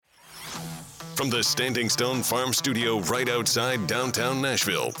From the Standing Stone Farm Studio right outside downtown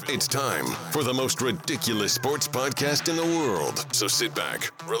Nashville, it's time for the most ridiculous sports podcast in the world. So sit back,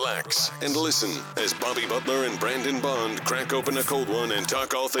 relax, and listen as Bobby Butler and Brandon Bond crack open a cold one and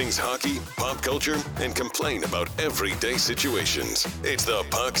talk all things hockey, pop culture, and complain about everyday situations. It's the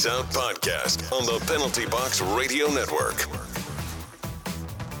Pucks Out Podcast on the Penalty Box Radio Network.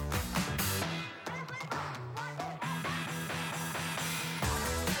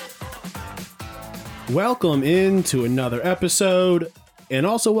 Welcome into another episode, and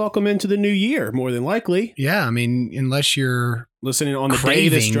also welcome into the new year, more than likely. Yeah, I mean, unless you're listening on the day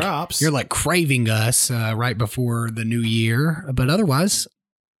this drops. You're like craving us right before the new year, but otherwise,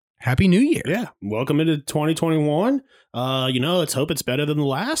 Happy New Year. Yeah, welcome into 2021. Let's hope it's better than the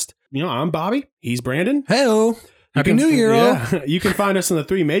last. I'm Bobby. He's Brandon. Hello. Happy New Year. Yeah, you can find us on the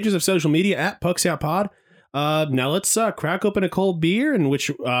three majors of social media at Pucks Out Pod. Now let's crack open a cold beer, in which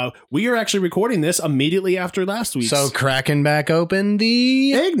we are actually recording this immediately after last week's. So cracking back open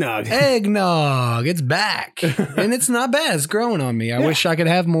the eggnog. Eggnog. It's back. And it's not bad. It's growing on me. I wish I could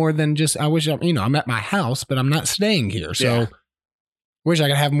have more than just, I'm at my house, but I'm not staying here. So wish I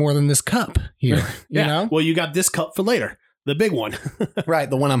could have more than this cup here. You know? Well, you got this cup for later. The big one. Right,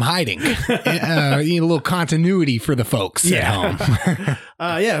 the one I'm hiding. You need a little continuity for the folks at home.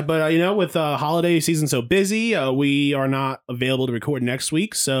 But with holiday season so busy, we are not available to record next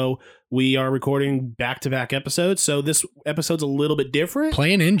week. So we are recording back-to-back episodes. So this episode's a little bit different.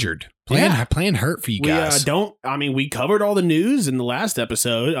 Playing injured. Playing hurt for you guys. We covered all the news in the last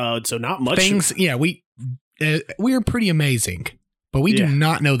episode, so not much. We are pretty amazing. But we do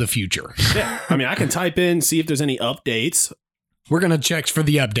not know the future. I can type in, see if there's any updates. We're going to check for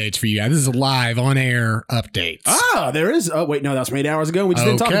the updates for you guys. This is live on-air updates. There is. Oh, wait, no, that was from 8 hours ago. We just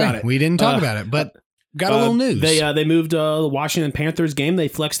didn't talk about it. We didn't talk about it, but got a little news. They moved the Washington Panthers game. They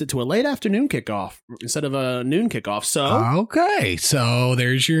flexed it to a late afternoon kickoff instead of a noon kickoff. So okay, so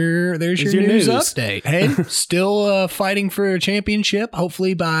there's your news update. Hey, still fighting for a championship.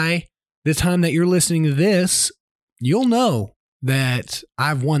 Hopefully by the time that you're listening to this, you'll know that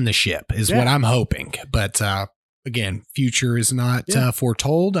I've won the ship is what I'm hoping. But again, future is not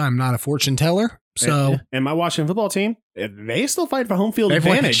foretold. I'm not a fortune teller. So, and my Washington football team, they still fight for home field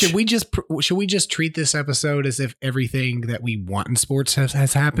advantage. Should we just treat this episode as if everything that we want in sports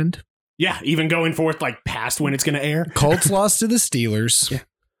has happened? Yeah, even going forth like past when it's going to air. Colts lost to the Steelers. Yeah.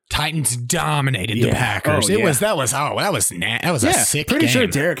 Titans dominated the Packers. That was a sick game. Pretty sure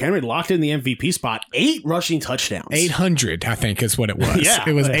Derrick Henry locked in the MVP spot. 8 rushing touchdowns. 800, I think is what it was.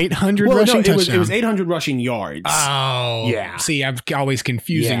 It was 800 rushing touchdowns. It was 800 rushing yards. Oh. Yeah. See, I'm always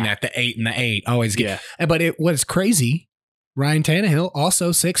confusing that, the 8 and the 8. Always get. But it was crazy. Ryan Tannehill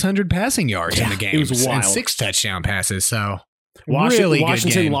also 600 passing yards in the game. It was wild. And 6 touchdown passes, so...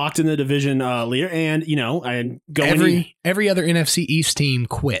 Washington locked in the division leader, and every other NFC East team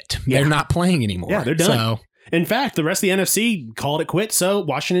quit. They're not playing anymore. Yeah, they're done. So, in fact, the rest of the NFC called it quit. So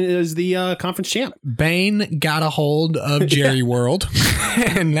Washington is the conference champ. Bane got a hold of Jerry World,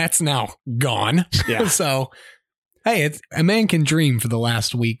 and that's now gone. Yeah. So, hey, a man can dream for the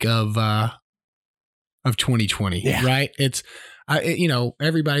last week of 2020, right? It's.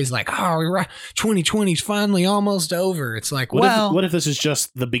 Everybody's like, 2020 is finally almost over. It's like, what if this is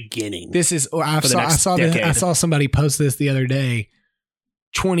just the beginning? This is, I saw somebody post this the other day,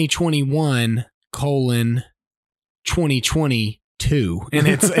 2021 :2022. And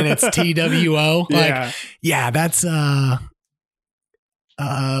it's TWO. That's a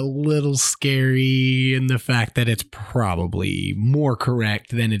little scary in the fact that it's probably more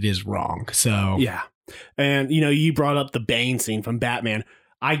correct than it is wrong. So, yeah. And, you brought up the Bane scene from Batman.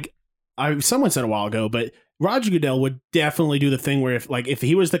 Someone said a while ago, but Roger Goodell would definitely do the thing where if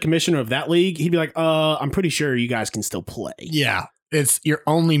he was the commissioner of that league, he'd be like, I'm pretty sure you guys can still play. Yeah. You're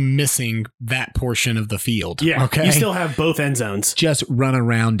only missing that portion of the field. Yeah. Okay. You still have both end zones. Just run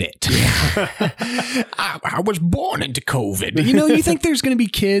around it. Yeah. I was born into COVID. You think there's going to be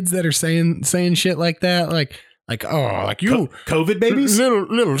kids that are saying shit like that? Like you COVID babies?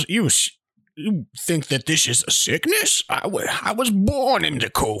 Little, you think that this is a sickness? I was born into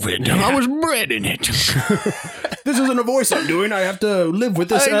COVID. Yeah. I was bred in it. This isn't a voice I'm doing. I have to live with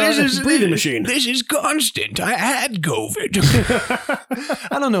this breathing machine. This is constant. I had COVID.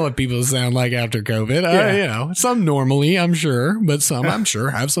 I don't know what people sound like after COVID. Yeah. Some normally, I'm sure, but some, I'm sure,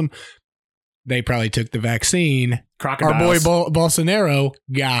 have some. They probably took the vaccine. Crocodiles. Our boy Bolsonaro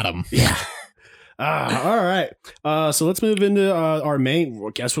got him. Yeah. All right. So let's move into our main. I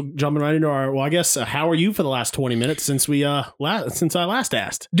guess we're jumping right into our. Well, I guess how are you for the last 20 minutes since we since I last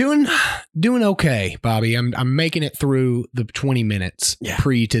asked? Doing okay, Bobby. I'm making it through the 20 minutes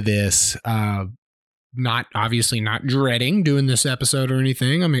pre to this. Not dreading doing this episode or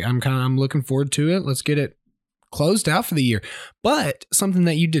anything. I mean, I'm looking forward to it. Let's get it closed out for the year. But something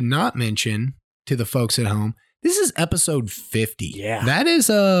that you did not mention to the folks at home. This is episode 50. Yeah. That is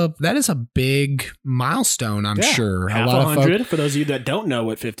a big milestone, I'm sure. Half 100 for those of you that don't know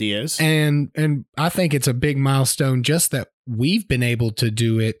what 50 is. And I think it's a big milestone just that we've been able to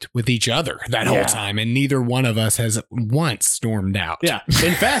do it with each other that whole time, and neither one of us has once stormed out. Yeah.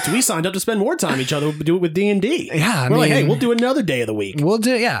 In fact, we signed up to spend more time each other, do it with D&D. Yeah. We're like, hey, we'll do another day of the week. We'll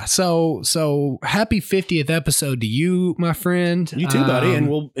do, yeah. So happy 50th episode to you, my friend. You too, buddy. And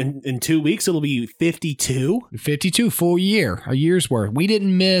we'll in 2 weeks it'll be 52. 52 full year, a year's worth. We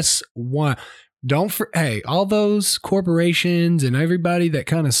didn't miss one. Hey, all those corporations and everybody that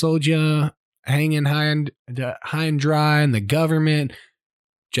kind of sold you hanging high and dry, and the government,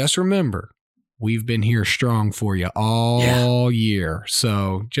 just remember, we've been here strong for you all year.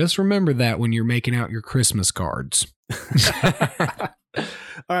 So just remember that when you're making out your Christmas cards. All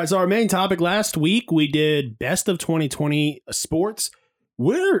right. So our main topic last week, we did best of 2020 sports.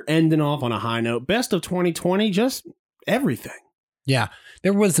 We're ending off on a high note. Best of 2020, just everything. Yeah.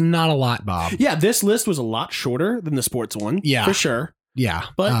 There was not a lot, Bob. Yeah. This list was a lot shorter than the sports one. Yeah. For sure. Yeah.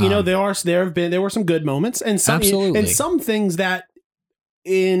 But there were some good moments and some things that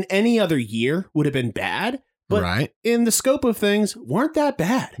in any other year would have been bad, but in the scope of things weren't that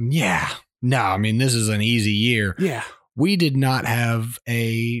bad. Yeah. No, I mean, this is an easy year. Yeah. We did not have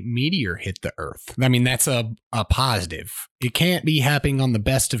a meteor hit the Earth. I mean, that's a positive. It can't be happening on the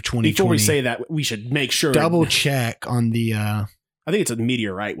best of 2020. Before we say that, we should make sure. Double check on the... I think it's a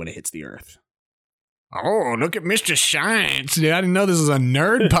meteorite when it hits the Earth. Oh, look at Mr. Science. Dude, I didn't know this was a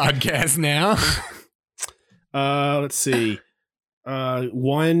nerd podcast now. Let's see.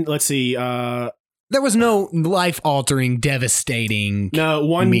 There was no life-altering, devastating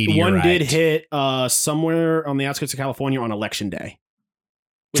one meteorite. did hit somewhere on the outskirts of California on Election Day.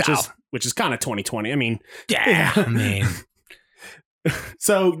 Which is kind of 2020. I mean, man.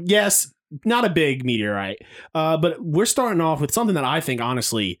 So, yes, not a big meteorite. But we're starting off with something that I think,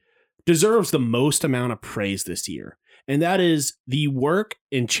 honestly, deserves the most amount of praise this year. And that is the work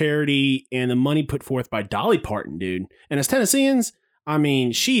and charity and the money put forth by Dolly Parton, dude. And as Tennesseans,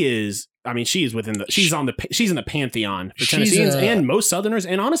 she's in the pantheon for Tennesseans and most Southerners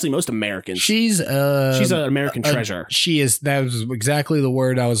and honestly most Americans. She's an American treasure. She is. That was exactly the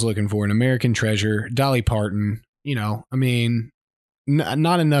word I was looking for. An American treasure. Dolly Parton.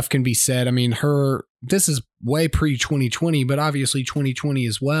 Not enough can be said. I mean, this is way pre 2020, but obviously 2020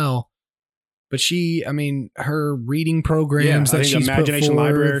 as well. But her reading programs that she's Imagination put forth,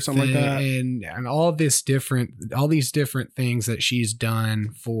 Library or something like that, and all these different things that she's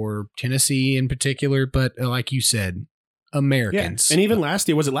done for Tennessee in particular. But like you said, Americans. Yeah. And even last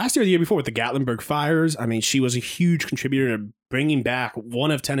year, was it last year or the year before with the Gatlinburg fires? I mean, she was a huge contributor to bringing back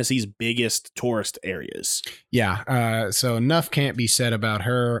one of Tennessee's biggest tourist areas. Yeah. So enough can't be said about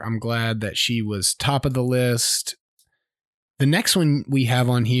her. I'm glad that she was top of the list. The next one we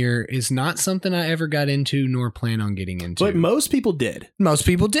have on here is not something I ever got into nor plan on getting into. But most people did.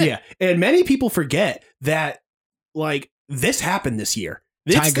 Yeah. And many people forget that, this happened this year.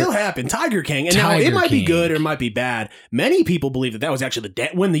 It still happened. Tiger King. And now it might be good or it might be bad. Many people believe that was actually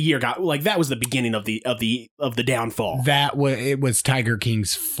when the year got that was the beginning of the downfall. It was Tiger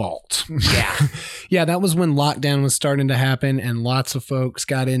King's fault. Yeah. Yeah, that was when lockdown was starting to happen and lots of folks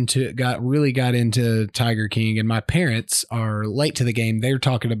got into Tiger King, and my parents are late to the game. They're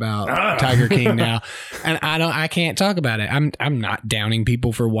talking about Tiger King now. And I can't talk about it. I'm not downing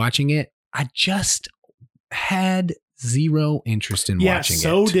people for watching it. I just had zero interest in watching it. Yeah,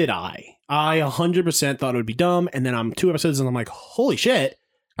 so did I. I 100% thought it would be dumb, and then I'm 2 episodes and I'm like, holy shit.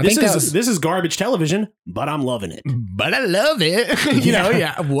 This is garbage television, but I'm loving it. But I love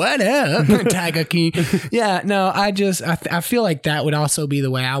it. What up, Tiger King? Yeah, no, I feel like that would also be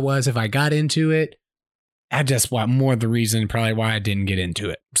the way I was if I got into it. I just want more of the reason probably why I didn't get into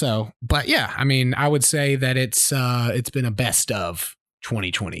it. So, but yeah, I mean, I would say that it's been a best of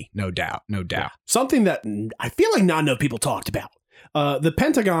 2020, no doubt. Something that I feel like not enough people talked about. The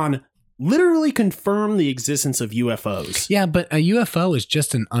Pentagon literally confirmed the existence of UFOs. Yeah, but a UFO is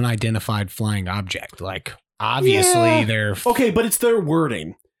just an unidentified flying object. Like, obviously they're... Okay, but it's their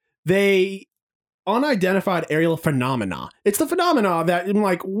wording. They unidentified aerial phenomena. It's the phenomena that I'm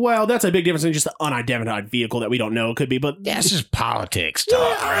like, well, that's a big difference than just the unidentified vehicle that we don't know. It could be, but that's just politics yeah,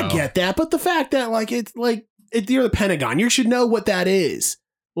 talk. I get that. But the fact that you're the Pentagon, you should know what that is.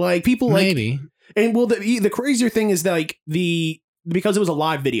 Like people like maybe. And well, the crazier thing is that like because it was a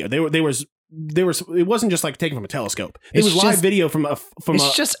live video, it wasn't just like taken from a telescope. It was live video from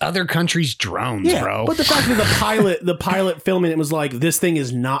it's just other countries' drones, bro. But the fact that the pilot filming it was like, this thing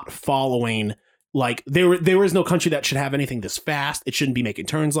is not following. Like there is no country that should have anything this fast. It shouldn't be making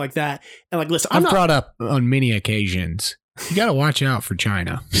turns like that. And like, listen, I've brought up on many occasions, you got to watch out for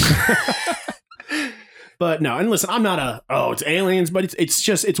China. But no, and listen, I'm not it's aliens, but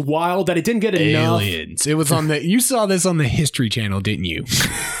it's wild that it didn't get enough. Aliens. It was you saw this on the History Channel, didn't you?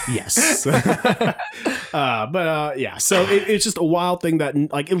 Yes. Yeah. So it's just a wild thing that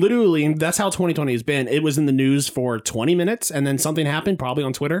like it literally, and that's how 2020 has been. It was in the news for 20 minutes and then something happened, probably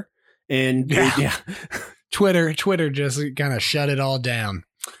on Twitter. And yeah. Twitter just kind of shut it all down.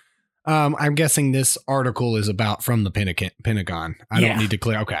 I'm guessing this article is from the Pentagon. I don't need to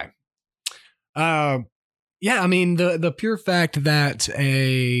clear. Okay. Yeah, I mean the pure fact that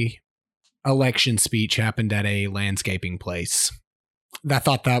a election speech happened at a landscaping place. I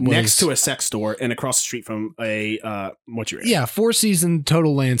thought that was next to a sex store and across the street from a Four Seasons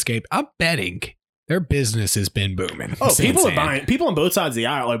Total Landscape. I'm betting their business has been booming. Oh, people on both sides of the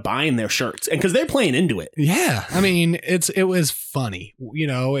aisle are buying their shirts, and because they're playing into it. Yeah, I mean it was funny. You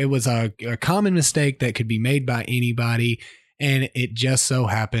know, it was a common mistake that could be made by anybody, and it just so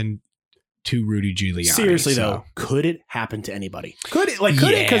happened to Rudy Giuliani. Seriously though, could it happen to anybody? Could it?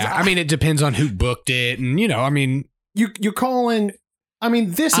 Because I mean, it depends on who booked it, and I mean, you're calling. I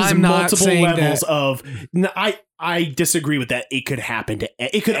mean, this is multiple levels of. I disagree with that. It could happen to.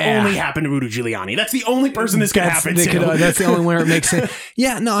 It could only happen to Rudy Giuliani. That's the only person this could happen to. That's the only where it makes sense.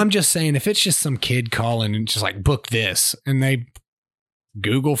 Yeah, no, I'm just saying if it's just some kid calling and just like book this, and they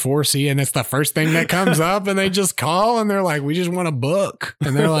Google 4C, and it's the first thing that comes up, and they just call and they're like, "We just want to book,"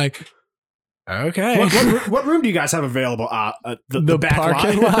 and they're like. Okay. What room do you guys have available? The back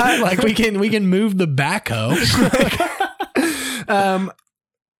parking lot. Like we can move the backhoe.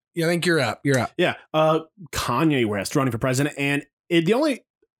 Yeah, I think you're up. Yeah. Kanye West running for president, and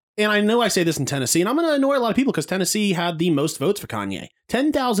I know I say this in Tennessee, and I'm going to annoy a lot of people because Tennessee had the most votes for Kanye.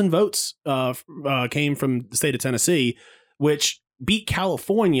 10,000 votes came from the state of Tennessee, which beat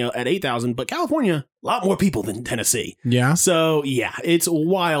California at 8,000, but California, a lot more people than Tennessee. Yeah. So, yeah, it's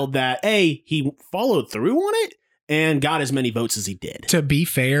wild that, he followed through on it and got as many votes as he did. To be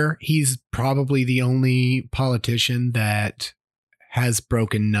fair, he's probably the only politician that has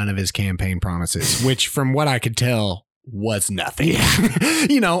broken none of his campaign promises, which from what I could tell was nothing.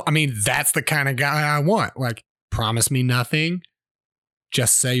 Yeah. I mean, that's the kind of guy I want. Like, promise me nothing.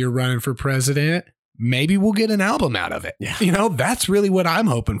 Just say you're running for president. Maybe we'll get an album out of it. Yeah. That's really what I'm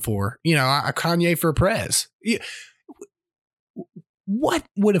hoping for. A Kanye for prez. What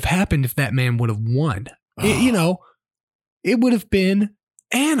would have happened if that man would have won? It would have been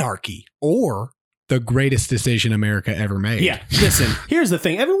anarchy or the greatest decision America ever made. Yeah. Listen, here's the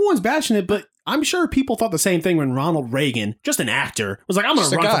thing. Everyone's bashing it, but I'm sure people thought the same thing when Ronald Reagan, just an actor, was like, I'm going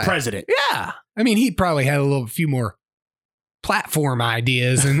to run for president. Yeah. I mean, he probably had a few more platform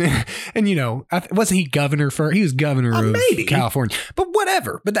ideas and wasn't he governor for he was governor of California, but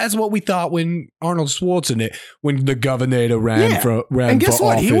whatever. But that's what we thought when Arnold Schwarzenegger, when the governor ran for and guess for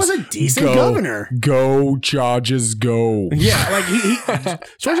what office. He was a decent governor. Go Chargers, go. Yeah, like he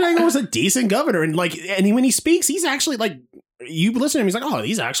Schwarzenegger was a decent governor, and when he speaks, he's actually like, you listen to him, he's like, oh,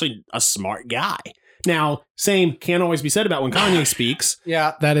 he's actually a smart guy. Now, same can't always be said about when Kanye speaks.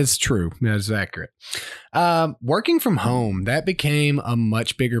 Yeah, that is true. That is accurate. Working from home, that became a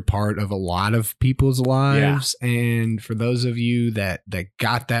much bigger part of a lot of people's lives. Yeah. And for those of you that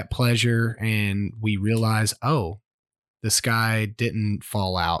got that pleasure and we realize, the sky didn't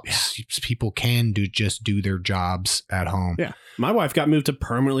fall out. Yeah. People can just do their jobs at home. Yeah. My wife got moved to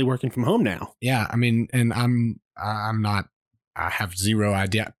permanently working from home now. Yeah. I mean, and I'm not, I have zero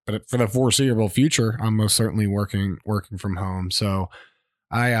idea, but for the foreseeable future, I'm most certainly working from home. So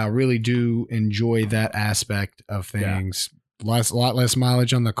I really do enjoy that aspect of things. Yeah. A lot less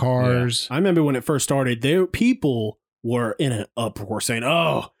mileage on the cars. Yeah. I remember when it first started, people were in an uproar saying,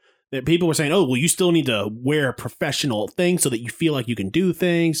 people were saying, well, you still need to wear professional things so that you feel like you can do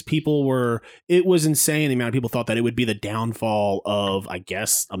things. It was insane. The amount of people thought that it would be the downfall of, I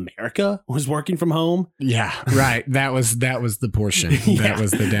guess, America was working from home. Yeah, right. That was the portion. That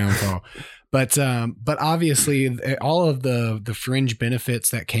was the downfall. But obviously all of the fringe benefits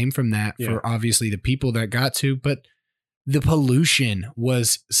that came from that for obviously the people that got to, but the pollution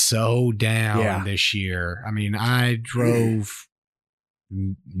was so down this year. I mean, I drove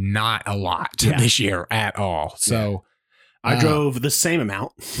not a lot this year at all. So I drove the same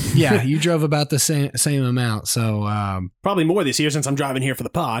amount. Yeah, you drove about the same amount. So probably more this year since I'm driving here for the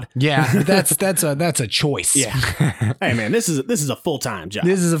pod. Yeah, that's a choice. Yeah. Hey man, this is a full-time job.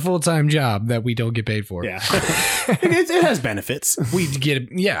 This is a full-time job that we don't get paid for. Yeah. it has benefits. We get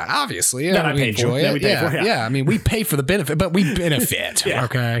obviously. That I we pay enjoy for. it. That we pay for. Yeah. I mean, we pay for the benefit, but we benefit. Yeah.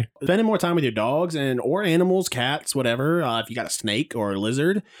 Okay. Spending more time with your dogs or animals, cats, whatever. If you got a snake or a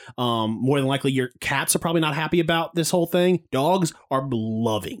lizard, more than likely your cats are probably not happy about this whole thing. Dogs are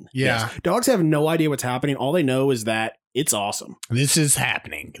loving. Yeah. Yes. Dogs have no idea what's happening. All they know is that it's awesome. This is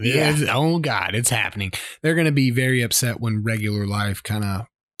happening. Yeah. God, it's happening. They're going to be very upset when regular life kind of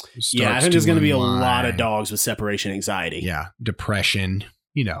starts. Yeah, I think there's going to be a lot of dogs with separation anxiety. Yeah. Depression,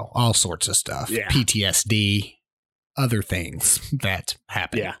 all sorts of stuff. Yeah. PTSD, other things that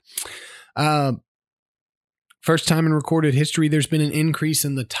happen. Yeah. First time in recorded history, there's been an increase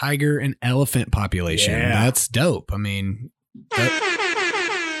in the tiger and elephant population. Yeah. That's dope. I mean,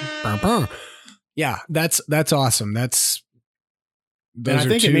 yeah, that's awesome. And I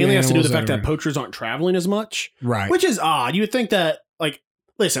think it mainly has to do with the fact that poachers aren't traveling as much. Right. Which is odd. You would think that,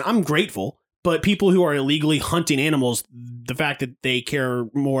 listen, I'm grateful, but people who are illegally hunting animals, the fact that they care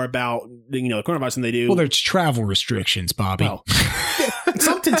more about, the coronavirus than they do. Well, there's travel restrictions, Bobby. Well,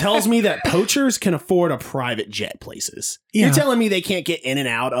 something tells me that poachers can afford a private jet places. Yeah. You're telling me they can't get in and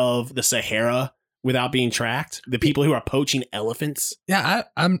out of the Sahara without being tracked? The people who are poaching elephants? Yeah,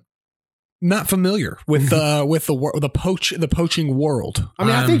 I'm not familiar with the poaching world. I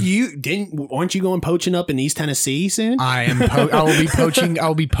mean, I think aren't you going poaching up in East Tennessee soon? I am. I will be poaching.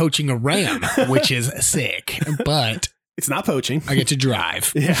 I'll be poaching a ram, which is sick, but it's not poaching. I get to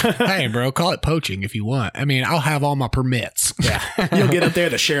drive. Yeah. Hey, bro, call it poaching if you want. I mean, I'll have all my permits. Yeah. You'll get up there,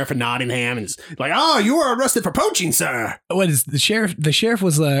 the sheriff of Nottingham, and it's like, "Oh, you were arrested for poaching, sir." What is the sheriff? The sheriff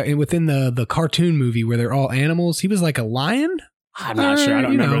was within the cartoon movie where they're all animals. He was like a lion. I'm not sure. I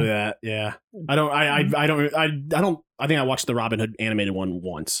don't remember that. Yeah. I think I watched the Robin Hood animated one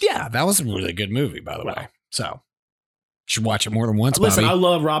once. Yeah, that was a really good movie, by the way. So should watch it more than once. Listen, Bobby. I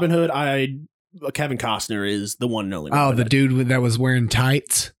love Robin Hood. Kevin Costner is the one and only. Oh, the dude that was wearing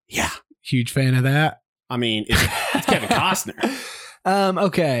tights. Yeah, huge fan of that. I mean, it's Kevin Costner.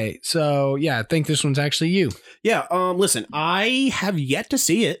 Okay, so yeah, I think this one's actually you. Yeah. Listen, I have yet to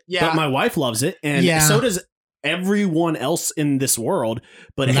see it. Yeah, but my wife loves it, and so does everyone else in this world.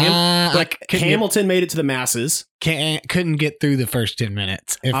 But Hamilton made it to the masses. Couldn't get through the first 10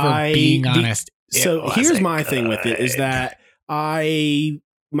 minutes. If we're being honest. So here's my thing with it is that my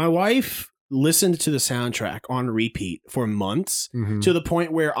wife listened to the soundtrack on repeat for months to the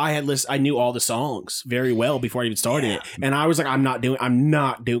point where I knew all the songs very well before I even started it. And I was like, I'm not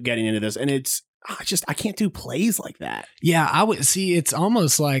getting into this. And I can't do plays like that. Yeah, I would see. It's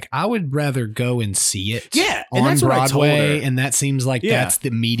almost like I would rather go and see it. Yeah, on and that's Broadway, what I told her. And that seems like that's the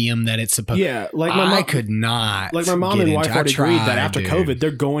medium that it's supposed. Yeah, like I could not. Like my mom and wife already agreed that after COVID,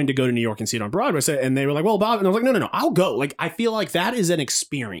 they're going to go to New York and see it on Broadway. And they were like, "Well, Bob," and I was like, "No, I'll go." Like I feel like that is an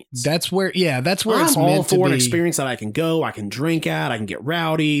experience. That's where I'm it's all meant to for be. an experience that I can go, I can drink at, I can get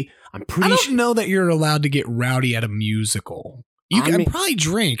rowdy. I don't know that you're allowed to get rowdy at a musical. You can probably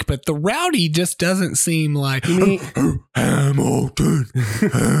drink, but the rowdy just doesn't seem like Hamilton.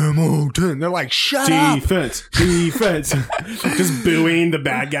 They're like, shut up. Defense. Just booing the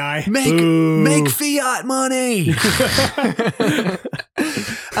bad guy. Make fiat money.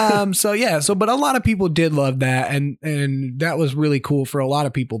 But a lot of people did love that, and that was really cool for a lot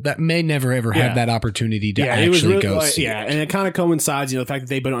of people that may never ever have that opportunity to actually go see it. And it kind of coincides, the fact that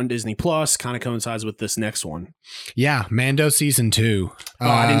they've been on Disney Plus kind of coincides with this next one. Yeah, Mando season 2.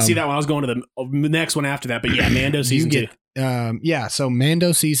 I didn't see that one. I was going to the next one after that, but yeah, Mando season 2. So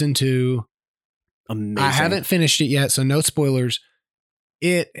Mando season 2. Amazing. I haven't finished it yet, so no spoilers.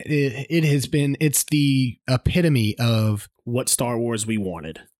 It's the epitome of what Star Wars we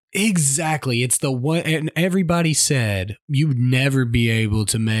wanted. Exactly. It's the one, and everybody said you'd never be able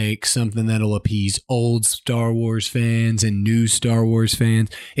to make something that'll appease old Star Wars fans and new Star Wars fans.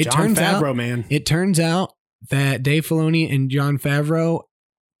 It turns out that Dave Filoni and Jon Favreau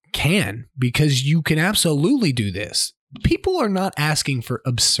can, because you can absolutely do this. People are not asking for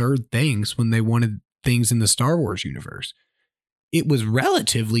absurd things when they wanted things in the Star Wars universe. It was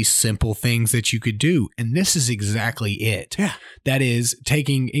relatively simple things that you could do. And this is exactly it. Yeah. That is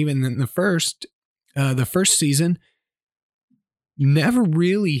taking, even in the first season, never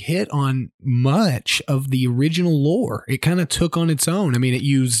really hit on much of the original lore. It kind of took on its own. I mean, it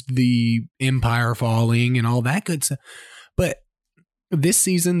used the Empire falling and all that good stuff. But this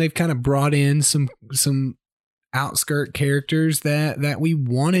season, they've kind of brought in some outskirt characters that we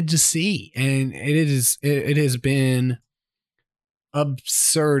wanted to see. And it has been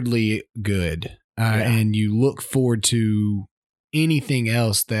absurdly good. And you look forward to anything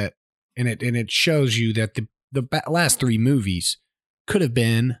else and it shows you that the last 3 movies could have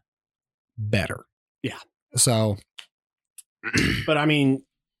been better. Yeah. So, but I mean,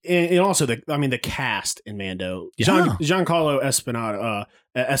 and also the cast in Mando, Giancarlo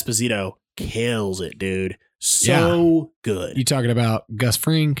Esposito kills it, dude. So good. You talking about Gus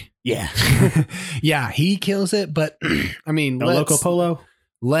Fring? Yeah. Yeah, he kills it. But I mean, Loco Polo.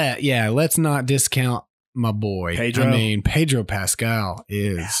 Let's not discount my boy. Pedro. I mean, Pedro Pascal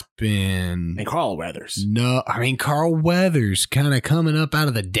has been. And Carl Weathers. No, I mean, Carl Weathers kind of coming up out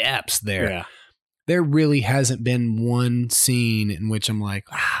of the depths there. Yeah. There really hasn't been one scene in which I'm like,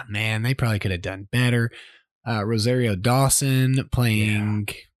 man, they probably could have done better. Rosario Dawson playing,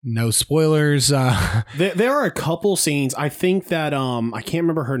 no spoilers. There are a couple scenes. I think that I can't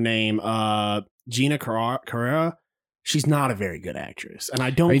remember her name. Gina Carrera. She's not a very good actress, and I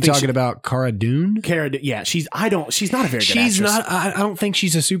don't. Are you talking about Cara Dune? Yeah, she's not a very good actress. She's not. I don't think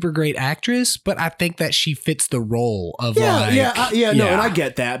she's a super great actress, but I think that she fits the role of No, and I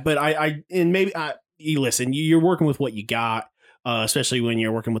get that, but listen, you're working with what you got, especially when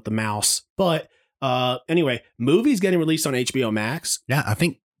you're working with the mouse. But anyway, movies getting released on HBO Max. Yeah, I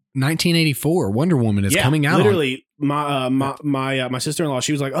think 1984 Wonder Woman is coming out. Literally, my sister-in-law,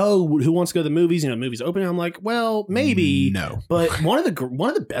 she was like, "Oh, who wants to go to the movies? You know, movies opening." I'm like, "Well, maybe." No. But one of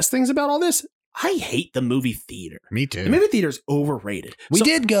the best things about all this, I hate the movie theater. Me too. The movie theater's overrated. We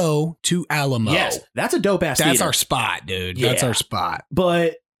did go to Alamo. Yes, that's a dope ass. That's theater. our spot, dude. Yeah. That's our spot.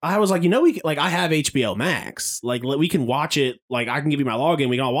 But I was like, I have HBO Max. Like, we can watch it. Like, I can give you my login.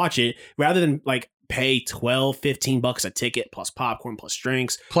 We can all watch it rather than like pay $12-15 a ticket plus popcorn plus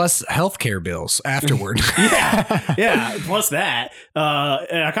drinks plus healthcare bills afterward. yeah plus that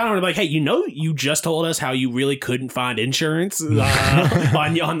and I kind of like, hey, you just told us how you really couldn't find insurance on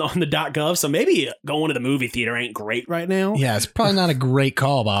the .gov, so maybe going to the movie theater ain't great right now. Yeah, it's probably not a great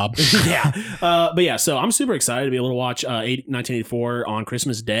call, Bob. But yeah, so I'm super excited to be able to watch 1984 on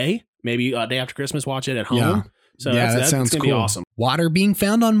Christmas Day, maybe day after Christmas, watch it at home. Yeah. So that sounds gonna cool. be awesome. Water being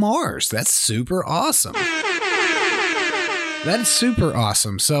found on Mars. That's super awesome. That's super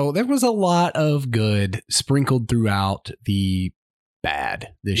awesome. So there was a lot of good sprinkled throughout the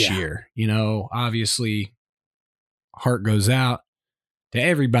bad this year. You know, obviously, heart goes out to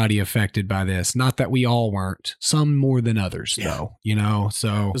everybody affected by this. Not that we all weren't. Some more than others, though. You know,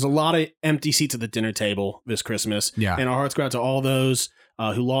 so there's a lot of empty seats at the dinner table this Christmas. Yeah, and our hearts go out to all those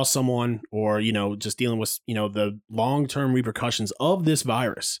who lost someone, or just dealing with the long-term repercussions of this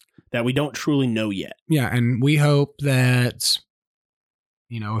virus that we don't truly know yet. Yeah, and we hope that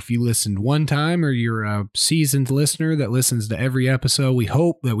if you listened one time or you're a seasoned listener that listens to every episode, we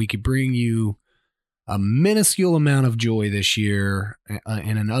hope that we could bring you a minuscule amount of joy this year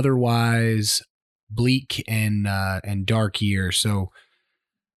in an otherwise bleak and dark year. So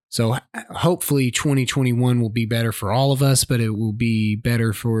hopefully 2021 will be better for all of us, but it will be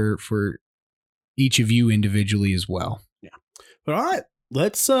better for each of you individually as well. Yeah. But all right,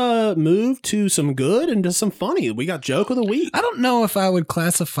 let's move to some good and to some funny. We got Joke of the Week. I don't know if I would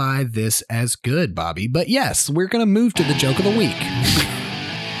classify this as good, Bobby, but yes, we're going to move to the Joke of the Week.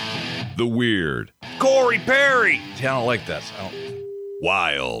 The weird. Corey Perry. See, I don't like that.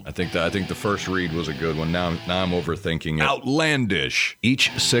 Wild. I think the first read was a good one. Now I'm overthinking it. Outlandish.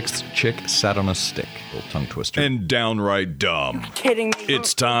 Each sixth chick sat on a stick. Little tongue twister. And downright dumb. You're kidding me.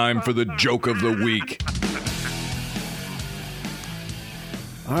 It's time for the Joke of the Week.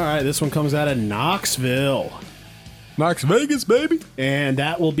 All right, this one comes out of Knoxville. Knox Vegas, baby. And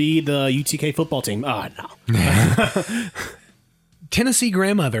that will be the UTK football team. Oh, no. Tennessee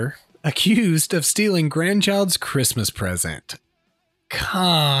grandmother accused of stealing grandchild's Christmas present.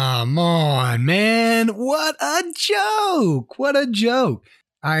 Come on, man. What a joke. What a joke.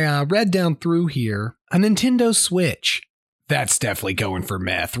 I read down through here. A Nintendo Switch. That's definitely going for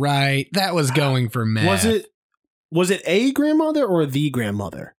meth, right? That was going for meth. Was it a grandmother or the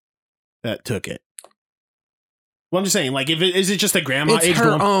grandmother that took it? Well, I'm just saying, like, is it just a grandma? It's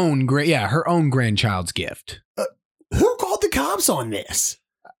her own, her own grandchild's gift. Who called the cops on this?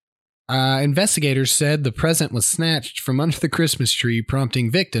 Investigators said the present was snatched from under the Christmas tree, prompting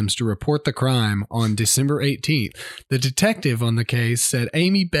victims to report the crime on December 18th. The detective on the case said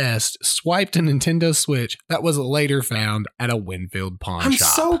Amy Best swiped a Nintendo Switch that was later found at a Winfield pawn shop. I'm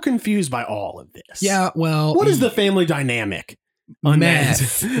so confused by all of this. Yeah, well... What is the family dynamic?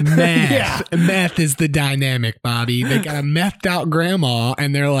 Math. Yeah. Math is the dynamic, Bobby. They got a methed out grandma,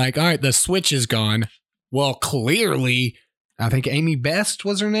 and they're like, all right, the Switch is gone. Well, clearly, I think Amy Best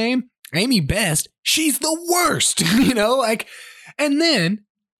was her name. Amy Best, she's the worst, and then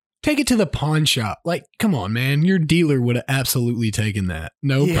take it to the pawn shop. Like, come on, man, your dealer would have absolutely taken that.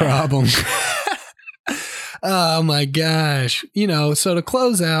 No problem. Oh my gosh. So to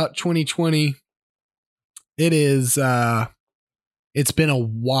close out 2020, it is, it's been a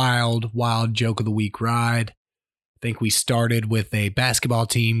wild joke of the week ride. I think we started with a basketball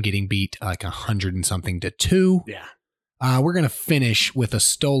team getting beat like 100 and something to 2. Yeah. We're going to finish with a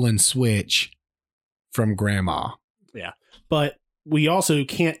stolen Switch from Grandma. Yeah. But we also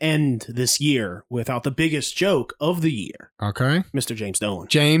can't end this year without the biggest joke of the year. Okay. Mr. James Dolan.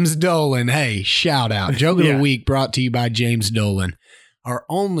 James Dolan. Hey, shout out. Joke of the week brought to you by James Dolan. Our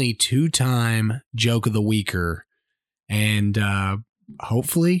only 2-time joke of the weeker. And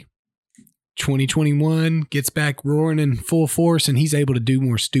hopefully 2021 gets back roaring in full force and he's able to do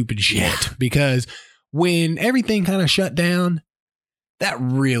more stupid shit. Yeah. Because when everything kind of shut down, that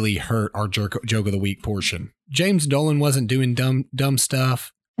really hurt our joke of the week portion. James Dolan wasn't doing dumb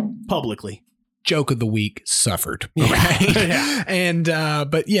stuff publicly. Joke of the week suffered. Okay? Yeah. And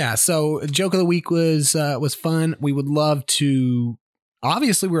but yeah, so joke of the week was fun. We would love to.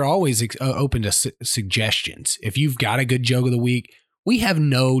 Obviously, we're always open to suggestions. If you've got a good joke of the week, we have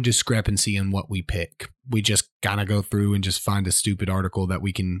no discrepancy in what we pick. We just kind of go through and just find a stupid article that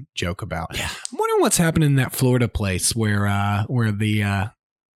we can joke about. Yeah. I'm wondering what's happening in that Florida place where the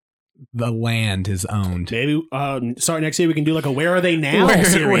land is owned. Maybe starting next year we can do like a Where Are They Now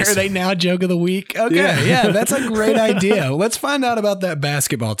series. Where Are They Now joke of the week? Okay, yeah, that's a great idea. Let's find out about that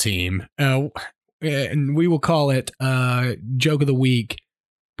basketball team. And we will call it Joke of the Week,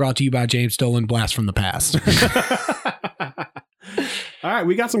 brought to you by James Dolan, Blast from the Past. All right,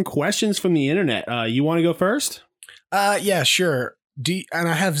 we got some questions from the internet. You want to go first? Yeah, sure. And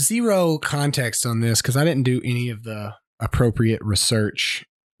I have zero context on this because I didn't do any of the appropriate research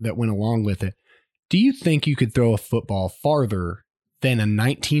that went along with it. Do you think you could throw a football farther than a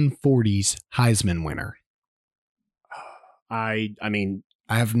 1940s Heisman winner? I mean,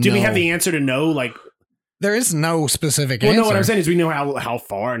 I have. Do we have the answer to know? Like, there is no specific answer. No, what I'm saying is we know how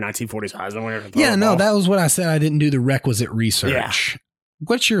far a 1940s Heisman winner can throw Yeah, a no, ball. that was what I said. I didn't do the requisite research. Yeah.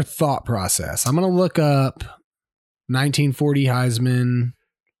 What's your thought process? I'm going to look up 1940 Heisman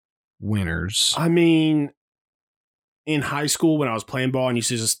winners. I mean, in high school when I was playing ball and used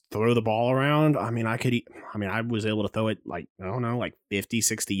to just throw the ball around, I was able to throw it like, I don't know, like 50,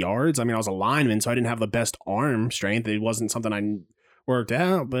 60 yards. I mean, I was a lineman, so I didn't have the best arm strength. It wasn't something I worked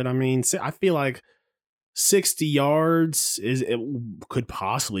out, but I mean, I feel like 60 yards could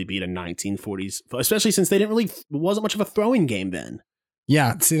possibly beat a 1940s, especially since it wasn't much of a throwing game then.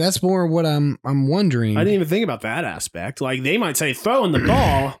 Yeah, see, that's more what I'm wondering. I didn't even think about that aspect. Like, they might say throwing the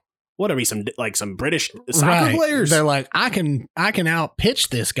ball. What are we, some British soccer players? They're like, I can out pitch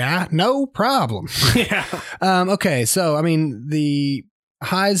this guy, no problem. Yeah. Okay, so I mean, the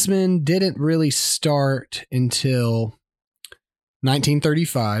Heisman didn't really start until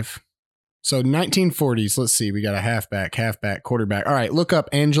 1935. So 1940s. Let's see, we got a halfback, quarterback. All right, look up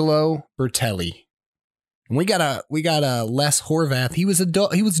Angelo Bertelli. And we got a Les Horvath. He was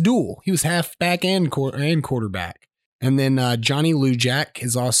dual. He was halfback and quarterback. And then Johnny Lujack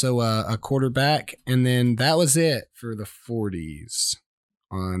is also a quarterback. And then that was it for the 40s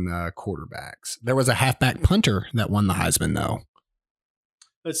on quarterbacks. There was a halfback punter that won the Heisman, though.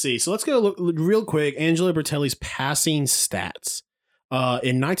 Let's see. So let's go look real quick. Angelo Bertelli's passing stats.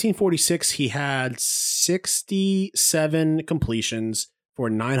 In 1946, he had 67 completions for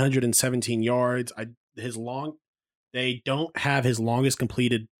 917 yards. They don't have his longest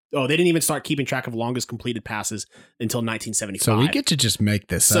completed. Oh, they didn't even start keeping track of longest completed passes until 1975. So we get to just make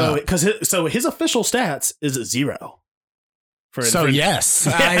this up. So his official stats is 0. Yes,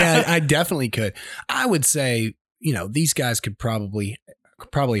 I definitely could. I would say, these guys could probably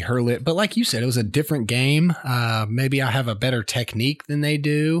hurl it, but like you said, it was a different game. Maybe I have a better technique than they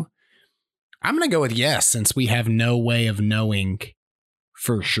do. I'm going to go with yes, since we have no way of knowing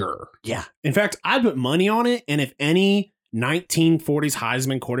for sure. Yeah. In fact, I put money on it, and if any 1940s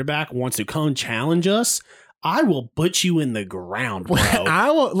Heisman quarterback wants to come challenge us, I will put you in the ground, bro.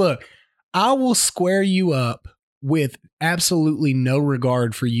 I will square you up with absolutely no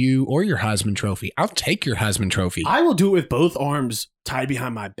regard for you or your Heisman Trophy. I'll take your Heisman Trophy. I will do it with both arms tied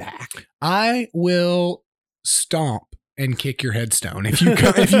behind my back. I will stomp and kick your headstone if you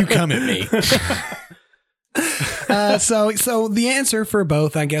come at me. So the answer for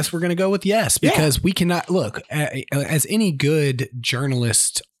both, I guess we're going to go with yes, because we cannot look as any good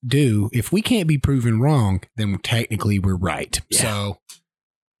journalists do. If we can't be proven wrong, then technically we're right. Yeah. So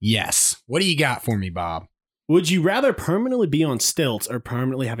yes. What do you got for me, Bob? Would you rather permanently be on stilts or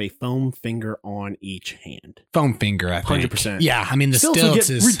permanently have a foam finger on each hand? Foam finger, I think. 100%. Yeah, I mean, the stilts would get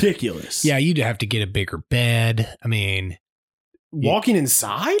is ridiculous. Yeah, you'd have to get a bigger bed. I mean, walking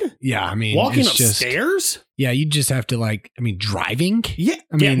inside? Yeah, I mean, walking upstairs? You just have to driving? Yeah.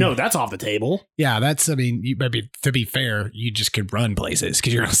 I mean, no, that's off the table. Yeah, to be fair, you just could run places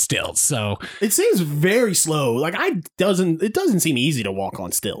because you're on stilts. So it seems very slow. It doesn't seem easy to walk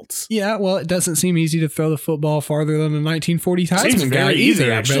on stilts. Yeah, well, it doesn't seem easy to throw the football farther than the 1940 Heisman guy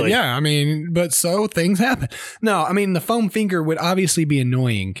either. Actually. But yeah, I mean, so things happen. No, I mean, the foam finger would obviously be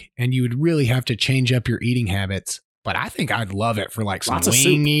annoying and you would really have to change up your eating habits. But I think I'd love it for some lots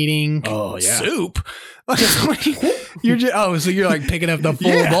wing eating. Oh yeah, soup. You're just so you're picking up the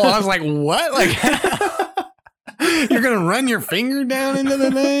full bowl. I was like, what? You're gonna run your finger down into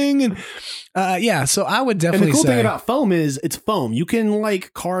the thing, and so I would definitely. And the cool thing about foam is it's foam. You can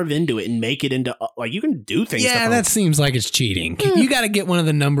carve into it and make it into you can do things. Yeah, that seems like it's cheating. You got to get one of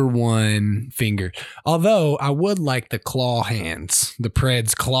the number one finger. Although I would like the claw hands, the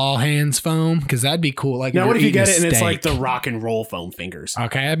Pred's claw hands foam, because that'd be cool. Now, what if you get it and it's like the rock and roll foam fingers?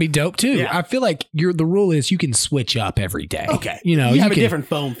 Okay, that'd be dope too. Yeah. I feel like the rule is you can switch up every day. Okay, you have a different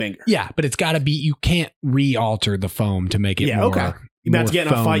foam finger. Yeah, but it's got to be. You can't re-alter the foam to make it more. Okay. You're about to get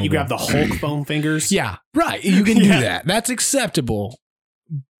in a fight, you grab the Hulk foam fingers. Yeah, right. You can do that. That's acceptable.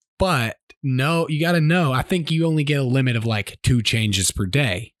 But no, you got to know. I think you only get a limit of 2 changes per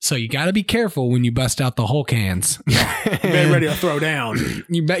day. So you got to be careful when you bust out the Hulk hands. You're ready to throw down.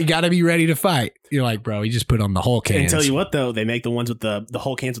 You got to be ready to fight. You're like, bro, you just put on the Hulk hands. And tell you what, though, they make the ones with the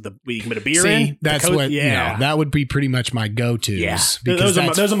Hulk hands with you can put a beer in. See, that's what, that would be pretty much my go-tos. Yeah. Because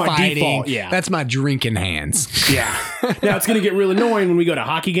those are my fighting. Default. Yeah. That's my drinking hands. Yeah. Now, it's going to get real annoying when we go to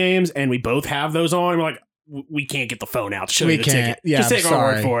hockey games and we both have those on. We're like, we can't get the phone out to show you the ticket. Yeah, just take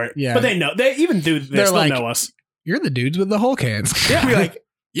our word for it. Yeah. But they know. They still know us. You're the dudes with the Hulk hands. Yeah. We're like,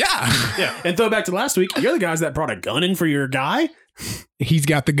 yeah. And throw back to last week. You're the guys that brought a gun in for your guy. He's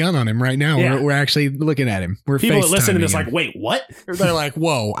got the gun on him right now. Yeah. We're actually looking at him. We're people that listen to this wait, what? They're like,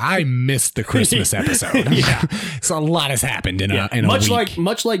 whoa, I missed the Christmas episode. Yeah. So a lot has happened in a week.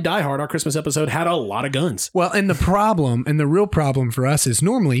 Much like Die Hard, our Christmas episode had a lot of guns. Well, and the real problem for us is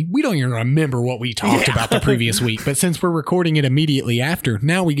normally we don't even remember what we talked about the previous week. But since we're recording it immediately after,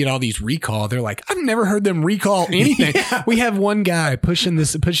 now we get all these recall. They're like, I've never heard them recall anything. Yeah. We have one guy pushing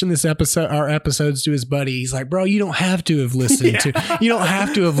this episode, our episodes to his buddy. He's like, bro, you don't have to have listened you don't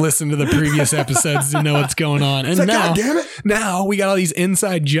have to have listened to the previous episodes to know what's going on. And now, God damn it. Now we got all these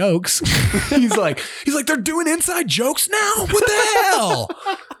inside jokes. He's like, they're doing inside jokes now. What the hell?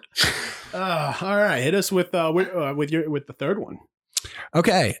 All right, hit us with the third one.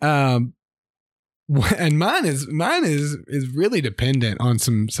 Okay. And mine is really dependent on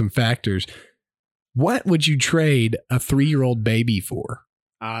some factors. What would you trade a 3-year-old baby for?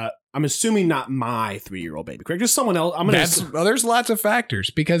 I'm assuming not my 3-year-old baby, correct? Just someone else. There's lots of factors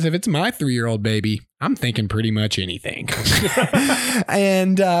because if it's my 3-year-old baby, I'm thinking pretty much anything.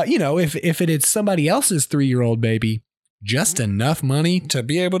 And if it is somebody else's 3-year-old baby, just enough money to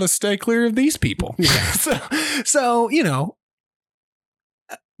be able to stay clear of these people. Yeah. So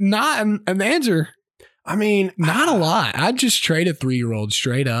not an answer. I mean, not a lot. I'd just trade a 3-year-old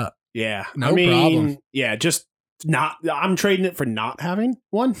straight up. Yeah, no problem. Yeah, just. I'm trading it for not having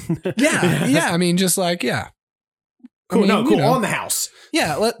one. Yeah. I mean, just cool. Cool. On the house.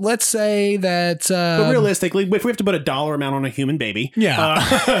 Yeah. Let's say that. But realistically, if we have to put a dollar amount on a human baby. Yeah.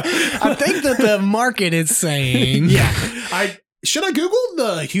 I think that the market is saying. Yeah. Should I Google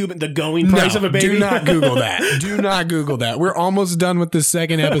the going price of a baby? Do not Google that. Do not Google that. We're almost done with the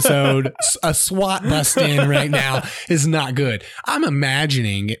second episode. A SWAT bust in right now is not good. I'm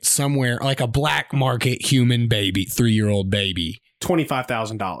imagining it somewhere like a black market human baby, 3-year-old baby.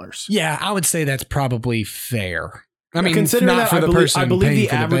 $25,000. Yeah, I would say that's probably fair. I mean, considering not that, for the person. I believe paying the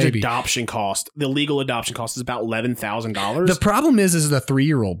for average baby. adoption cost, the legal adoption cost, is about $11,000. The problem is the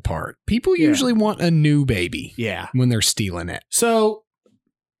 3-year-old part. People usually want a new baby. Yeah, when they're stealing it. So,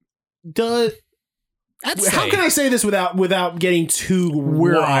 How can I say this without getting too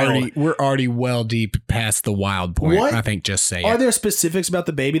wild? We're already well deep past the wild point. What? I think just say Are it. there specifics about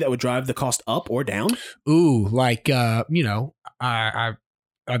the baby that would drive the cost up or down? Ooh, like are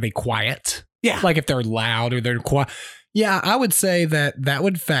they quiet? Yeah. Like if they're loud or they're quiet. Yeah, I would say that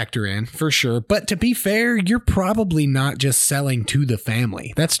would factor in for sure. But to be fair, you're probably not just selling to the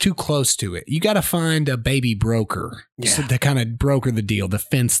family. That's too close to it. You got to find a baby broker to kind of broker the deal, to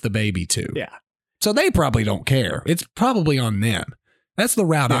fence the baby to. Yeah. So they probably don't care. It's probably on them. That's the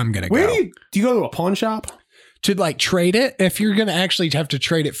route I'm going to go. Where do you go to a pawn shop? To like trade it? If you're going to actually have to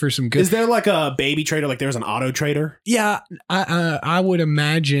trade it for some good. Is there like a baby trader? Like there's an auto trader? Yeah. I would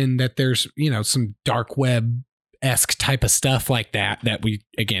imagine that there's, some dark web-esque type of stuff like that we,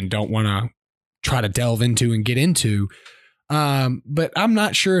 again, don't want to try to delve into and get into. But I'm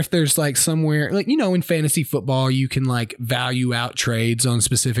not sure if there's like somewhere like, in fantasy football, you can like value out trades on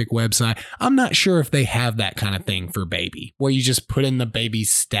specific website. I'm not sure if they have that kind of thing for baby where you just put in the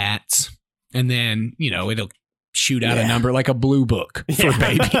baby's stats and then, it'll shoot out a number like a blue book for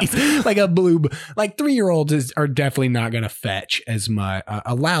babies, like a like 3-year-olds are definitely not going to fetch as much.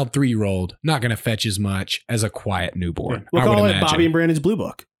 A loud 3-year-old, not going to fetch as much as a quiet newborn. We'll call it Bobby and Brandon's blue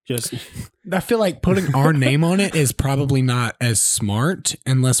book. I feel like putting our name on it is probably not as smart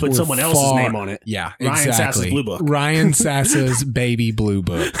unless put someone else's name on it. Yeah, Ryan exactly. Sassa's blue book. Ryan Sassa's baby blue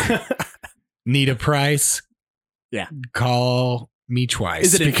book. Need a price? Yeah. Call me twice.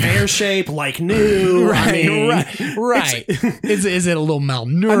 Is it in fair shape, like new? Right. Is it a little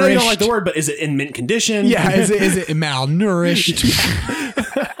malnourished? I know you don't like the word, but is it in mint condition? Yeah. Is it malnourished?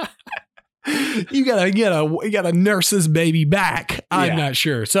 You gotta nurse this baby back. I'm not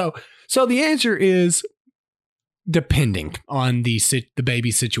sure. So the answer is depending on the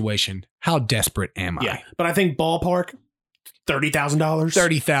baby situation. How desperate am I? Yeah, but I think ballpark $30,000.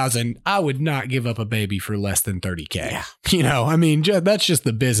 $30,000. I would not give up a baby for less than $30K. Yeah. That's just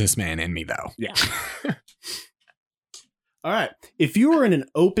the businessman in me, though. Yeah. All right. If you were in an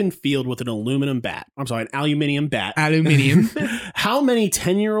open field with an aluminium bat, how many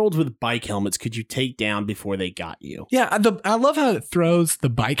 10-year-olds with bike helmets could you take down before they got you? Yeah, I love how it throws the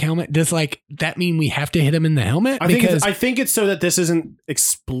bike helmet. Does that mean we have to hit him in the helmet? I think it's so that this isn't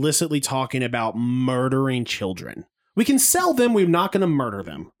explicitly talking about murdering children. We can sell them. We're not going to murder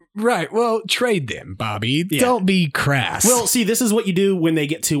them. Right. Well, trade them, Bobby. Yeah. Don't be crass. Well, see, this is what you do when they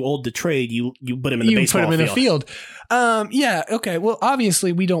get too old to trade. You put them in the baseball field. You put them in the field. Yeah. Okay. Well,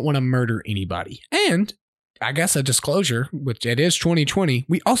 obviously, we don't want to murder anybody. And I guess a disclosure, which it is 2020,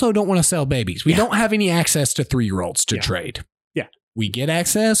 we also don't want to sell babies. We don't have any access to 3-year-olds to trade. Yeah. We get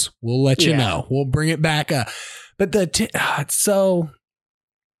access. We'll let you know. We'll bring it back up. But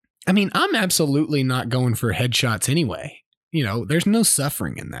I'm absolutely not going for headshots anyway. There's no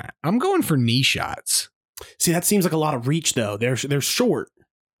suffering in that. I'm going for knee shots. See, that seems like a lot of reach, though. They're short.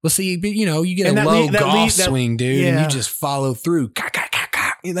 Well, see, but you get a low golf swing, dude, and you just follow through.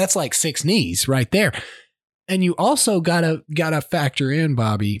 That's like 6 knees right there. And you also gotta factor in,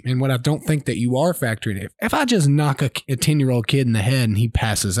 Bobby, and what I don't think that you are factoring in. If I just knock a 10-year-old kid in the head and he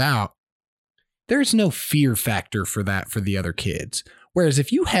passes out, there's no fear factor for that for the other kids. Whereas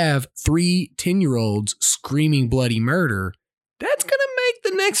if you have 3 10-year-olds screaming bloody murder, that's going to make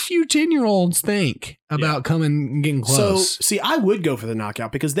the next few 10-year-olds think about coming and getting close. So, see, I would go for the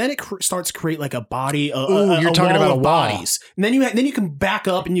knockout because then it starts to create like a body. You're talking about a wall. Bodies. And then you can back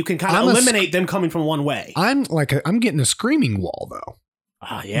up and you can kind of eliminate them coming from one way. I'm getting a screaming wall, though.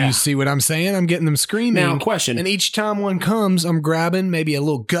 Yeah. You see what I'm saying? I'm getting them screaming. Now, question. And each time one comes, I'm grabbing maybe a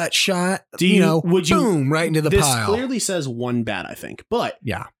little gut shot. Boom, right into the pile. This clearly says one bat, I think. But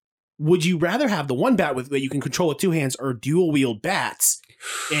yeah. Would you rather have the one bat that you can control with 2 hands or dual wield bats?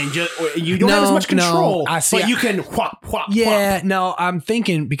 And you don't have as much control, but you can whop, whop, whop. No, I'm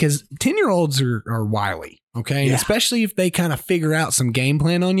thinking because 10-year-olds are wily. Okay. And especially if they kind of figure out some game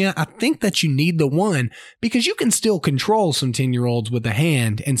plan on you, I think that you need the one because you can still control some 10-year-olds with a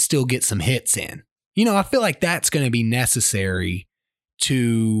hand and still get some hits in. I feel like that's going to be necessary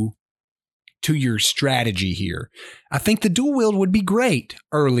to your strategy here. I think the dual wield would be great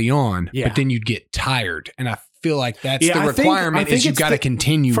early on, but then you'd get tired. And I feel like that's the requirement is you've got to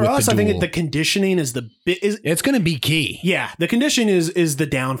continue with the dual. For us, I think the conditioning is it's going to be key. Yeah, the condition is the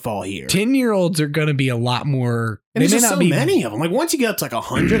downfall here. 10-year-olds are going to be a lot more. And there's so many of them. Like once you get up to like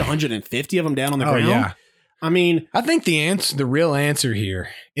 100, 150 of them down on the ground. Yeah. I mean, I think the real answer here,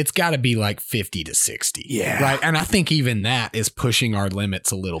 it's got to be like 50 to 60. Yeah. Right. And I think even that is pushing our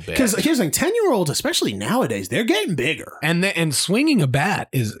limits a little bit. Because here's the thing, 10-year-olds, especially nowadays, they're getting bigger. And swinging a bat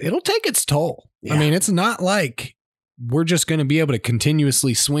it'll take its toll. Yeah. I mean, it's not like we're just going to be able to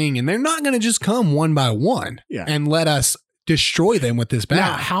continuously swing, and they're not going to just come one by one and let us destroy them with this bat.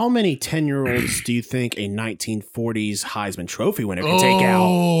 Now, how many 10-year-olds do you think a 1940s Heisman Trophy winner can take out?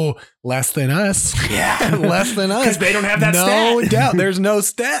 Oh, less than us. Yeah. Less than us. Because they don't have that no stat. doubt. There's no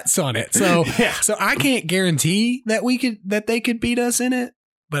stats on it. So, Yeah. so I can't guarantee that they could beat us in it,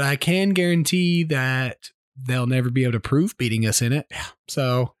 but I can guarantee that they'll never be able to prove beating us in it. Yeah.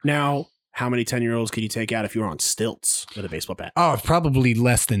 So Now, how many 10-year-olds could you take out if you were on stilts with a baseball bat? probably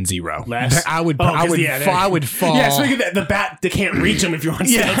less than 0. Less? I would fall. Yeah, speaking of that, the bat, they can't reach them if you're on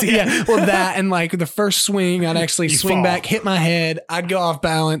stilts. Yeah. Well, that and like the first swing, I'd actually swing fall. back, hit my head, I'd go off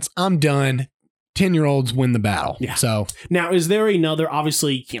balance. I'm done. 10-year-olds win the battle. Yeah. So Now, is there another,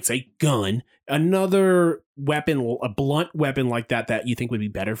 obviously, you can't say gun, another weapon, a blunt weapon like that you think would be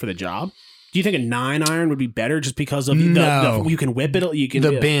better for the job? Do you think a 9-iron would be better just because of No. you can whip it? You can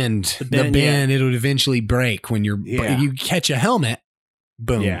the bend, it would eventually break when you catch a helmet.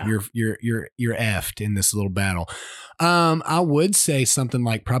 Boom, you're effed in this little battle. I would say something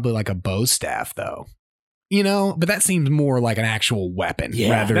like probably like a bow staff though, but that seems more like an actual weapon.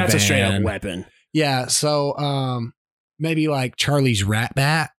 Rather that's a straight up weapon. Yeah. So, maybe like Charlie's rat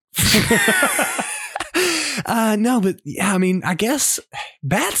bat. No, but yeah, I mean, I guess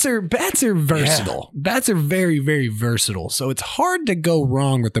bats are versatile. Yeah. Bats are very, very versatile. So it's hard to go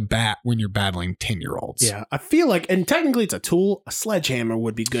wrong with the bat when you're battling 10-year-olds. Yeah. I feel like, and technically it's a tool, a sledgehammer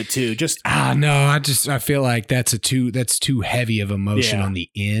would be good too. No, I feel like that's too heavy of emotion on the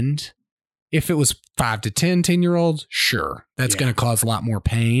end. If it was 5 to 10-year-olds, sure. That's going to cause a lot more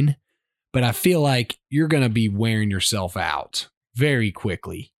pain. But I feel like you're going to be wearing yourself out very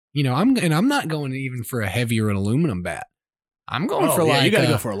quickly. I'm not going even for a heavier aluminum bat. I'm going for you got to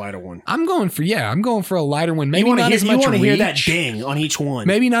go for a lighter one. I'm going for a lighter one. Maybe not as much reach. You want to hear that ding on each one.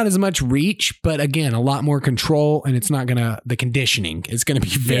 Maybe not as much reach, but again, a lot more control, and it's not the conditioning is going to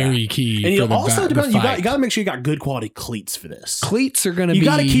be very key. And you you got to make sure you got good quality cleats for this. Cleats are going to be. You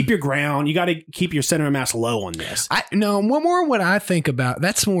got to keep your ground. You got to keep your center of mass low on this. What I think about,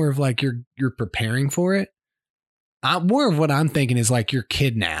 that's more of like you're preparing for it. More of what I'm thinking is like you're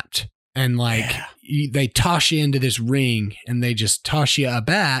kidnapped and like they toss you into this ring and they just toss you a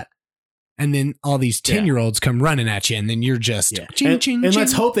bat and then all these 10-year-olds come running at you and then you're just ching, ching.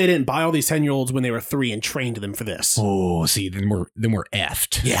 Let's hope they didn't buy all these 10-year-olds when they were 3 and trained them for this. Oh, see, then we're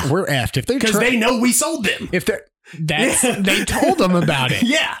effed. Yeah, we're effed if they're because they know we sold them. If they're they told them about it.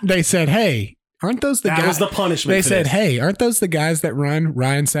 Yeah, they said, hey. Aren't those the guys? That was the punishment. They said, hey, aren't those the guys that run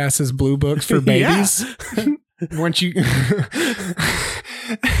Ryan Sass's Blue Books for babies? Once you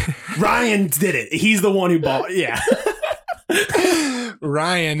Ryan did it. He's the one who bought. Yeah.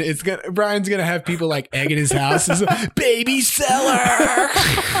 Brian's gonna have people like egging his house as a baby seller.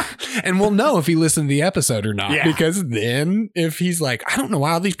 And we'll know if he listened to the episode or not. Because then if he's like, I don't know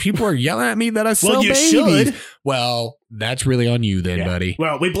why all these people are yelling at me that I sell babies. Should. Well, that's really on you then, buddy.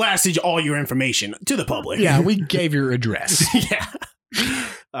 Well, we blasted all your information to the public. Yeah, we gave your address. Yeah.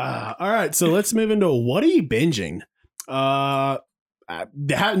 All right, so let's move into what are you binging? No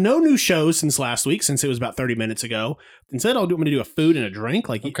new shows since last week, since it was about 30 minutes ago. Instead, I'm going to do a food and a drink,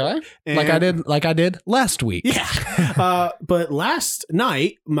 like I did last week. Yeah, but last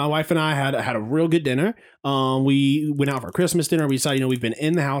night, my wife and I had a real good dinner. We went out for Christmas dinner. We decided, we've been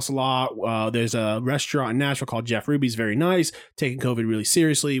in the house a lot. There's a restaurant in Nashville called Jeff Ruby's, very nice, taking COVID really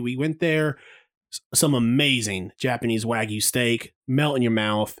seriously. We went there. Some amazing Japanese Wagyu steak, melt in your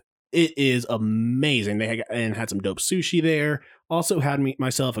mouth. It is amazing. They had some dope sushi there. Also had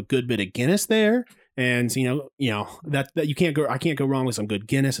myself a good bit of Guinness there. And that you can't go. I can't go wrong with some good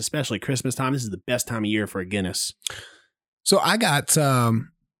Guinness, especially Christmas time. This is the best time of year for a Guinness. So I got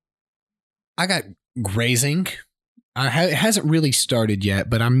grazing. It hasn't really started yet,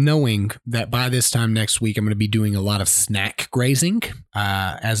 but I'm knowing that by this time next week, I'm going to be doing a lot of snack grazing,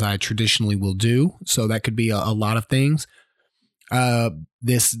 as I traditionally will do. So that could be a lot of things.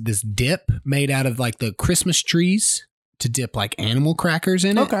 This dip made out of like the Christmas trees to dip like animal crackers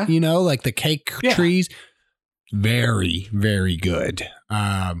in it. Okay. Like the cake trees. Very, very good.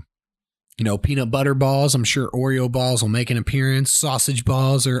 Peanut butter balls. I'm sure Oreo balls will make an appearance. Sausage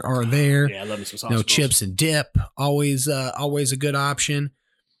balls are there. Yeah, I love me some sausage balls. Chips and dip. Always a good option.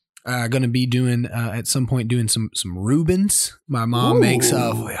 Going to be doing at some point doing some Reubens. My mom makes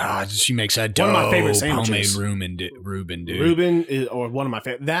she makes a dope one of my favorite sandwiches. Homemade Reuben, dude. Reuben is one of my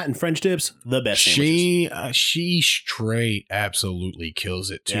favorite. That and French dips, the best. She straight absolutely kills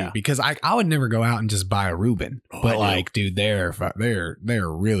it too. Yeah. Because I would never go out and just buy a Reuben, but dude, they're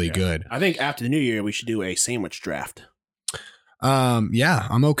really good. I think after the new year we should do a sandwich draft. Yeah,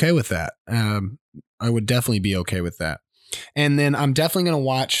 I'm okay with that. I would definitely be okay with that. And then I'm definitely going to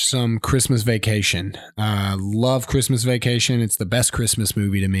watch some Christmas Vacation. Love Christmas Vacation. It's the best Christmas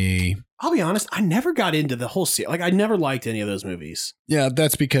movie to me. I'll be honest, I never got into the whole series. Like, I never liked any of those movies. Yeah,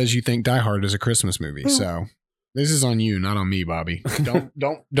 that's because you think Die Hard is a Christmas movie. So this is on you, not on me, Bobby.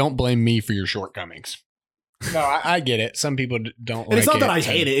 Don't blame me for your shortcomings. No, I get it. Some people don't like it. It's not that I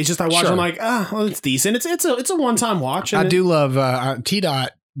hate it. It's just I watch it, I'm like, well, it's decent. It's a one-time watch. I do love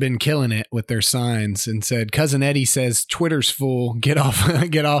T-Dot been killing it with their signs and said, Cousin Eddie says Twitter's full. Get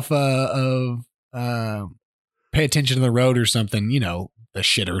off of pay attention to the road or something. You know, the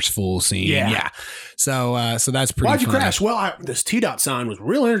shitter's full scene. Yeah. So that's pretty. Why'd you funny. crash? Well, this T-Dot sign was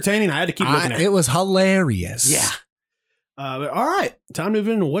real entertaining. I had to keep looking at it. It was hilarious. Yeah. But all right, time to move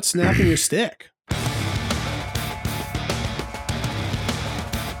into what's snapping your stick.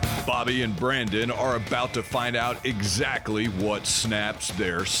 Bobby and Brandon are about to find out exactly what snaps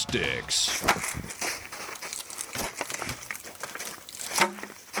their sticks.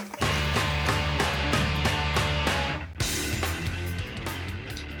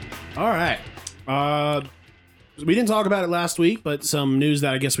 All right. We didn't talk about it last week, but some news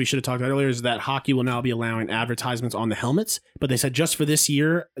that I guess we should have talked about earlier is that hockey will now be allowing advertisements on the helmets, but they said just for this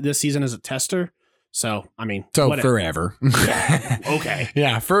season as a tester. So, I mean, whatever. Forever. Yeah. Okay.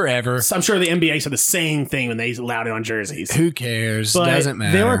 Yeah, forever. So I'm sure the NBA said the same thing when they allowed it on jerseys. Who cares? But doesn't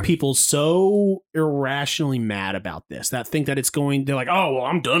matter. There are people so irrationally mad about this that think that they're like, oh, well,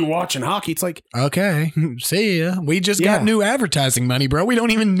 I'm done watching hockey. It's like, okay, see ya. We just got new advertising money, bro. We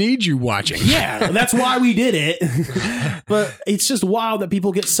don't even need you watching. Yeah, that's why we did it. But it's just wild that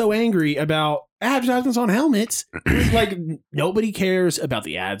people get so angry about advertisements on helmets. Like, nobody cares about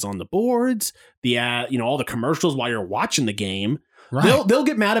the ads on the boards, the ad, all the commercials while you're watching the game. Right. They'll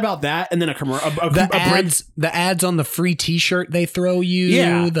get mad about that, and then the ads on the free T-shirt they throw you.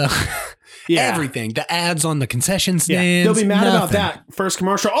 Yeah. Everything. The ads on the concession stands. Yeah. They'll be mad about that first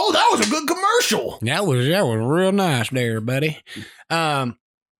commercial. Oh, that was a good commercial. That was real nice there, buddy.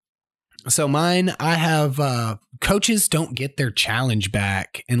 So mine, I have coaches don't get their challenge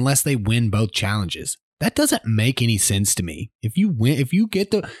back unless they win both challenges. That doesn't make any sense to me. If you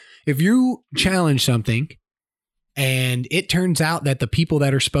challenge something and it turns out that the people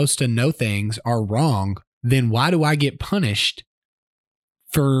that are supposed to know things are wrong, then why do I get punished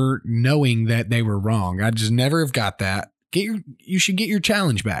for knowing that they were wrong? I just never have got that. You should get your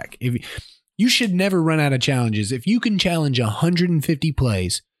challenge back. You should never run out of challenges. If you can challenge 150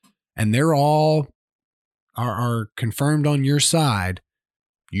 plays and they're all are confirmed on your side,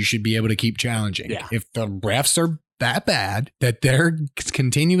 you should be able to keep challenging. Yeah. If the refs are that bad that they're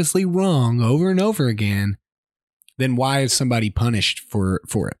continuously wrong over and over again, then why is somebody punished for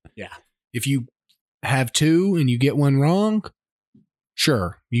it? Yeah. If you have two and you get one wrong,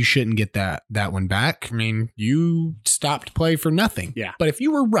 sure, you shouldn't get that one back. I mean, you stopped play for nothing. Yeah. But if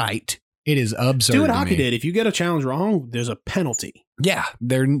you were right, it is absurd. Do what hockey did. If you get a challenge wrong, there's a penalty. Yeah.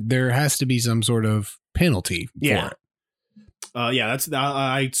 There has to be some sort of penalty for it.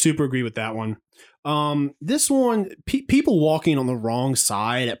 I super agree with that one. This one, people walking on the wrong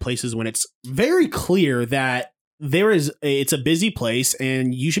side at places when it's very clear that it's a busy place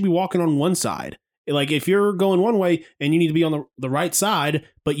and you should be walking on one side. Like if you're going one way and you need to be on the right side,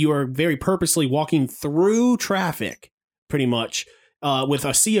 but you are very purposely walking through traffic pretty much, with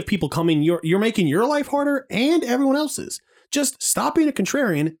a sea of people coming, you're making your life harder and everyone else's. Just stop being a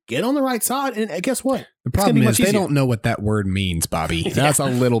contrarian, get on the right side, and guess what? The problem is they don't know what that word means, Bobby. That's a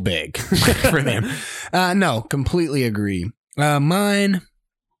little big for them. No, completely agree. My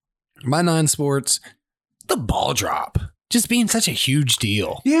non-sports, the ball drop, just being such a huge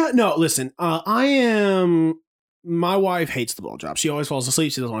deal. Yeah, no, listen, my wife hates the ball drop. She always falls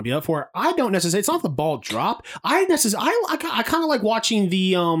asleep. She doesn't want to be up for it. I don't necessarily, it's not the ball drop. I kind of like watching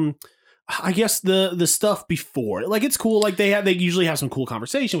the, I guess the stuff before. Like it's cool. Like they usually have some cool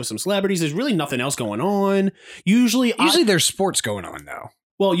conversation with some celebrities. There's really nothing else going on. Usually there's sports going on though.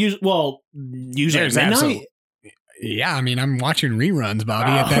 Well, usually at midnight. Yeah, I mean, I'm watching reruns,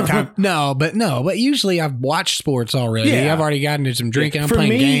 Bobby, at that time. But usually I've watched sports already. Yeah. I've already gotten into some drinking. I'm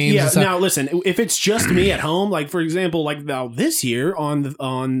playing games. Yeah. Now, listen, if it's just me at home, like for example, like now this year we're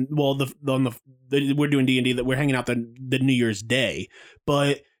doing D&D that we're hanging out the New Year's Day,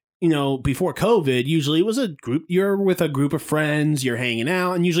 but before COVID, usually it was a group. You're with a group of friends. You're hanging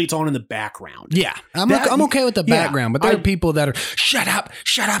out, and usually it's on in the background. Yeah, I'm okay with the background, but there are people that are shut up.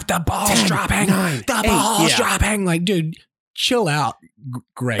 The ball's dropping. The ball's dropping. Like, dude, chill out,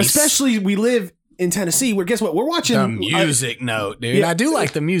 Grace. Especially we live in Tennessee, where guess what? We're watching the music note, dude. Yeah, I do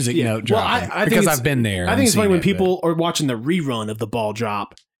like the music note dropping because I've been there. I think it's funny when people are watching the rerun of the ball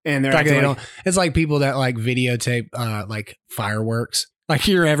drop. And they're Like acting they like, don't. It's like people that like videotape like fireworks. Like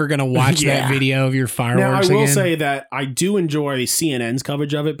you're ever gonna watch Yeah. that video of your fireworks? Now, I will again? say that I do enjoy CNN's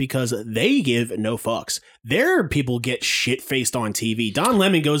coverage of it because they give no fucks. Their people get shit faced on TV. Don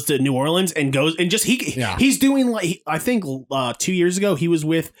Lemon goes to New Orleans and he's doing like, I think 2 years ago he was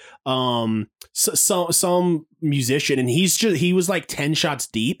with some musician and he was like 10 shots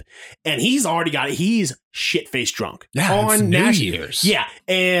deep and he's shit faced drunk on New Year's. Yeah,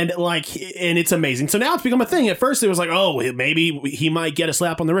 and it's amazing. So now it's become a thing. At first it was like, oh, maybe he might get a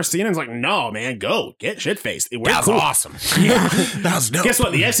slap on the wrist. CNN's like, no, man, go get shit faced. That's cool. awesome. Yeah, that was dope. Guess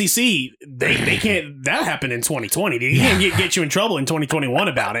what? The SEC they can't. That happened in 2020. They can't get you in trouble in 2021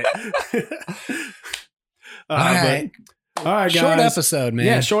 about it. All right. All right, guys. Short episode, man.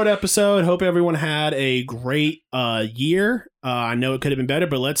 Yeah, short episode. Hope everyone had a great year. I know it could have been better,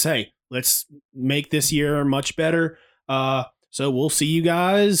 but let's make this year much better. So we'll see you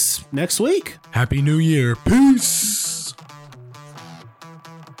guys next week. Happy New Year. Peace.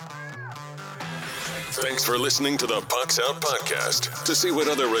 Thanks for listening to the Pucks Out Podcast. To see what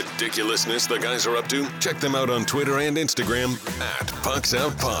other ridiculousness the guys are up to, check them out on Twitter and Instagram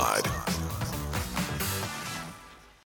 @PucksOutPod.